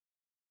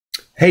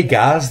Hey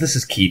guys, this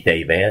is Keith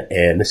Avant,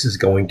 and this is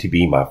going to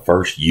be my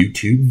first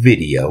YouTube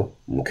video,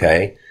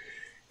 okay?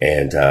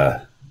 And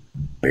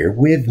bear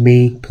with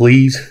me,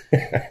 please.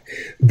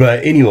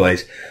 But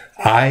anyways,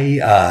 I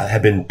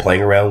have been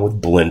playing around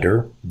with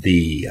Blender,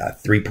 the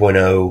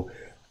 3.0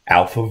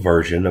 alpha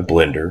version of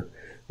Blender,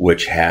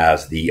 which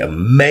has the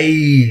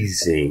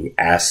amazing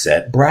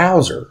asset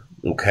browser,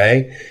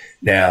 okay?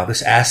 Now,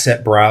 this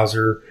asset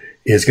browser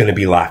is going to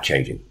be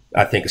life-changing.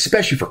 I think,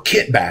 especially for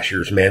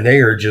Kitbashers, man, they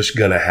are just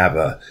going to have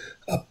a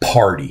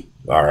party,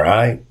 all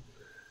right?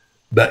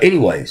 But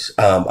anyways,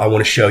 I want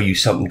to show you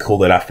something cool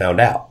that I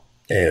found out.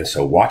 And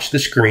so watch the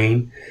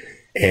screen,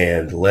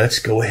 and let's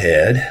go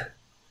ahead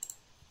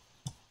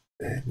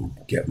and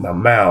get my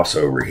mouse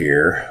over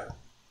here.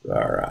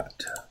 All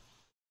right.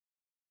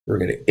 We're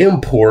going to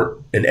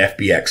import an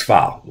FBX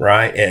file,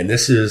 right? And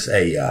this is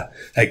a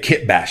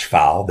Kitbash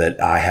file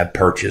that I have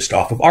purchased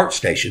off of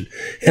ArtStation.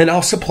 And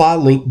I'll supply a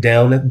link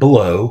down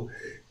below,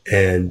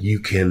 and you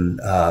can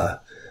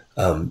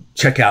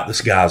check out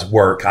this guy's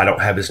work. I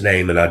don't have his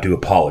name, and I do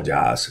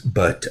apologize.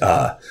 But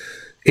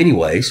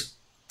anyways,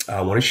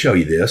 I want to show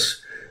you this.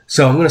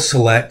 So I'm going to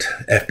select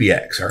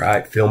FBX, all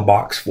right, film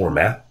box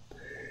format.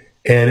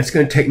 And it's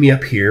going to take me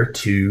up here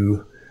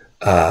to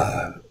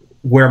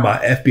where my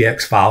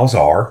FBX files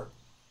are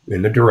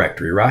in the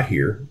directory right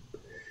here.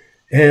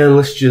 And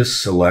let's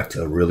just select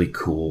a really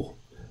cool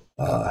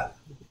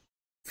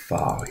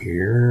file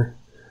here.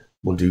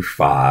 We'll do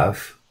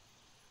 5.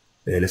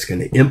 And it's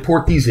going to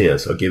import these in.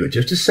 So I'll give it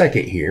just a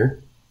second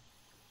here.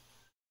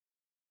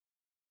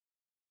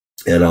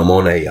 And I'm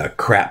on a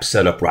crap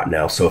setup right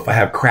now. So if I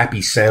have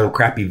crappy sound,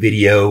 crappy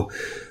video,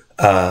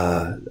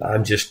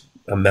 I'm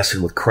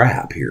messing with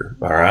crap here.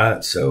 All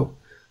right. So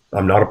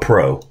I'm not a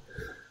pro.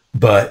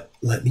 But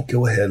let me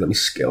go ahead. Let me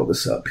scale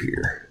this up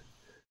here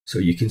so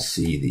you can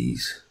see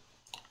these.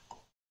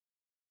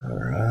 All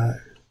right.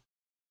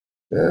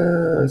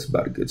 It's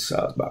about a good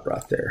size, about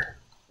right there.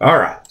 All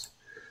right.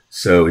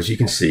 So as you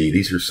can see,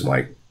 these are some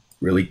like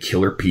really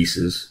killer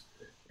pieces.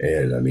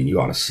 And I mean,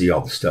 you ought to see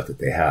all the stuff that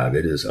they have.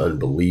 It is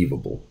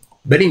unbelievable.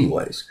 But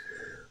anyways,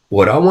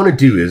 what I want to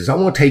do is I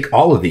want to take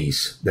all of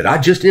these that I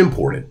just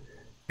imported,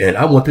 and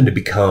I want them to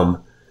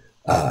become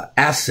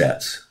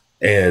assets.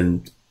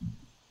 And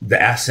the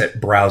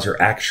asset browser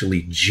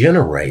actually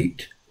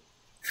generate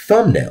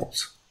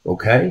thumbnails,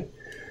 okay?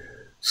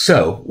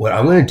 So what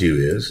I'm going to do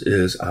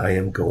is I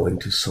am going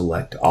to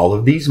select all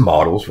of these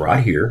models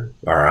right here,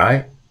 all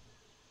right?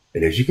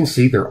 And as you can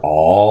see, they're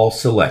all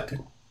selected,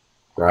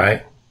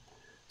 right?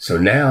 So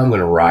now I'm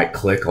going to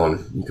right-click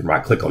on, you can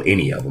right-click on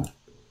any of them.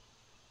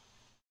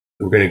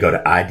 We're going to go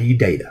to ID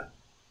data,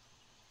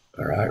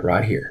 all right,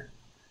 right here.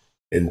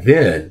 And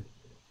then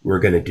we're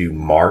going to do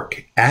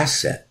mark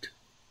asset.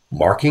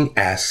 Marking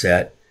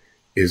asset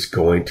is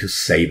going to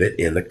save it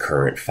in the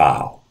current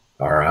file.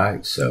 All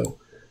right, so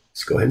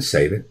let's go ahead and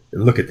save it.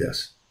 And look at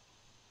this.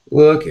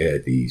 Look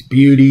at these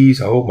beauties.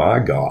 Oh my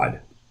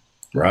God,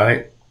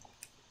 right?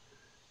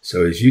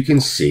 So as you can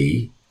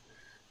see,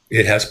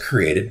 it has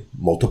created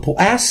multiple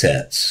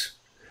assets.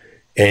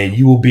 And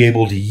you will be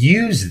able to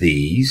use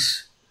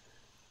these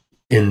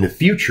in the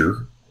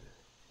future,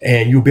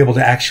 and you'll be able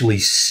to actually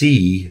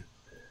see.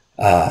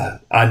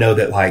 I know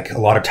that like a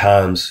lot of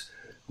times,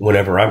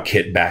 whenever I'm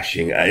kit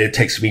bashing, it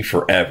takes me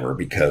forever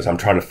because I'm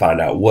trying to find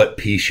out what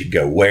piece should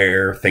go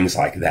where, things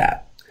like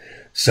that.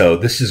 So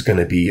this is going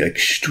to be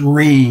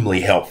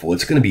extremely helpful.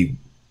 It's going to be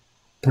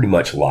pretty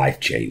much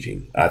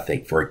life-changing, I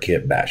think, for a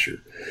kit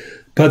basher.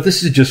 But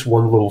this is just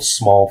one little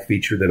small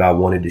feature that I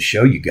wanted to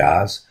show you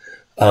guys.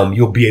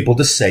 You'll be able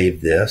to save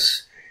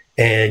this,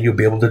 and you'll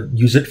be able to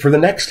use it for the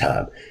next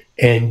time.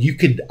 And you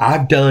could,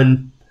 I've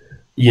done,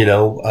 you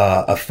know,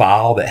 a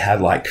file that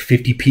had like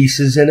 50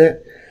 pieces in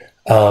it.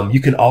 You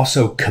can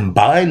also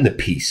combine the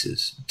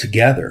pieces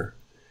together,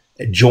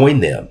 join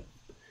them,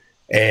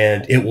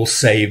 and it will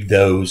save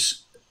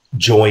those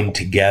joined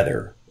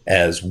together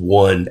as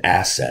one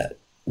asset,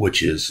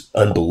 which is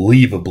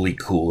unbelievably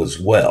cool as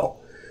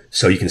well.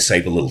 So you can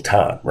save a little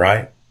time,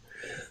 right?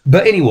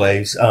 But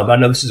anyways, I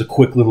know this is a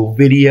quick little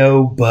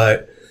video,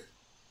 but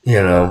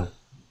you know,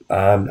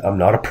 I'm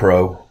not a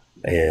pro,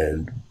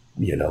 and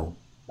you know,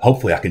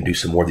 hopefully I can do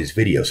some more of these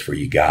videos for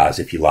you guys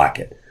if you like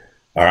it.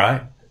 All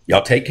right.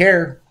 Y'all take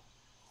care.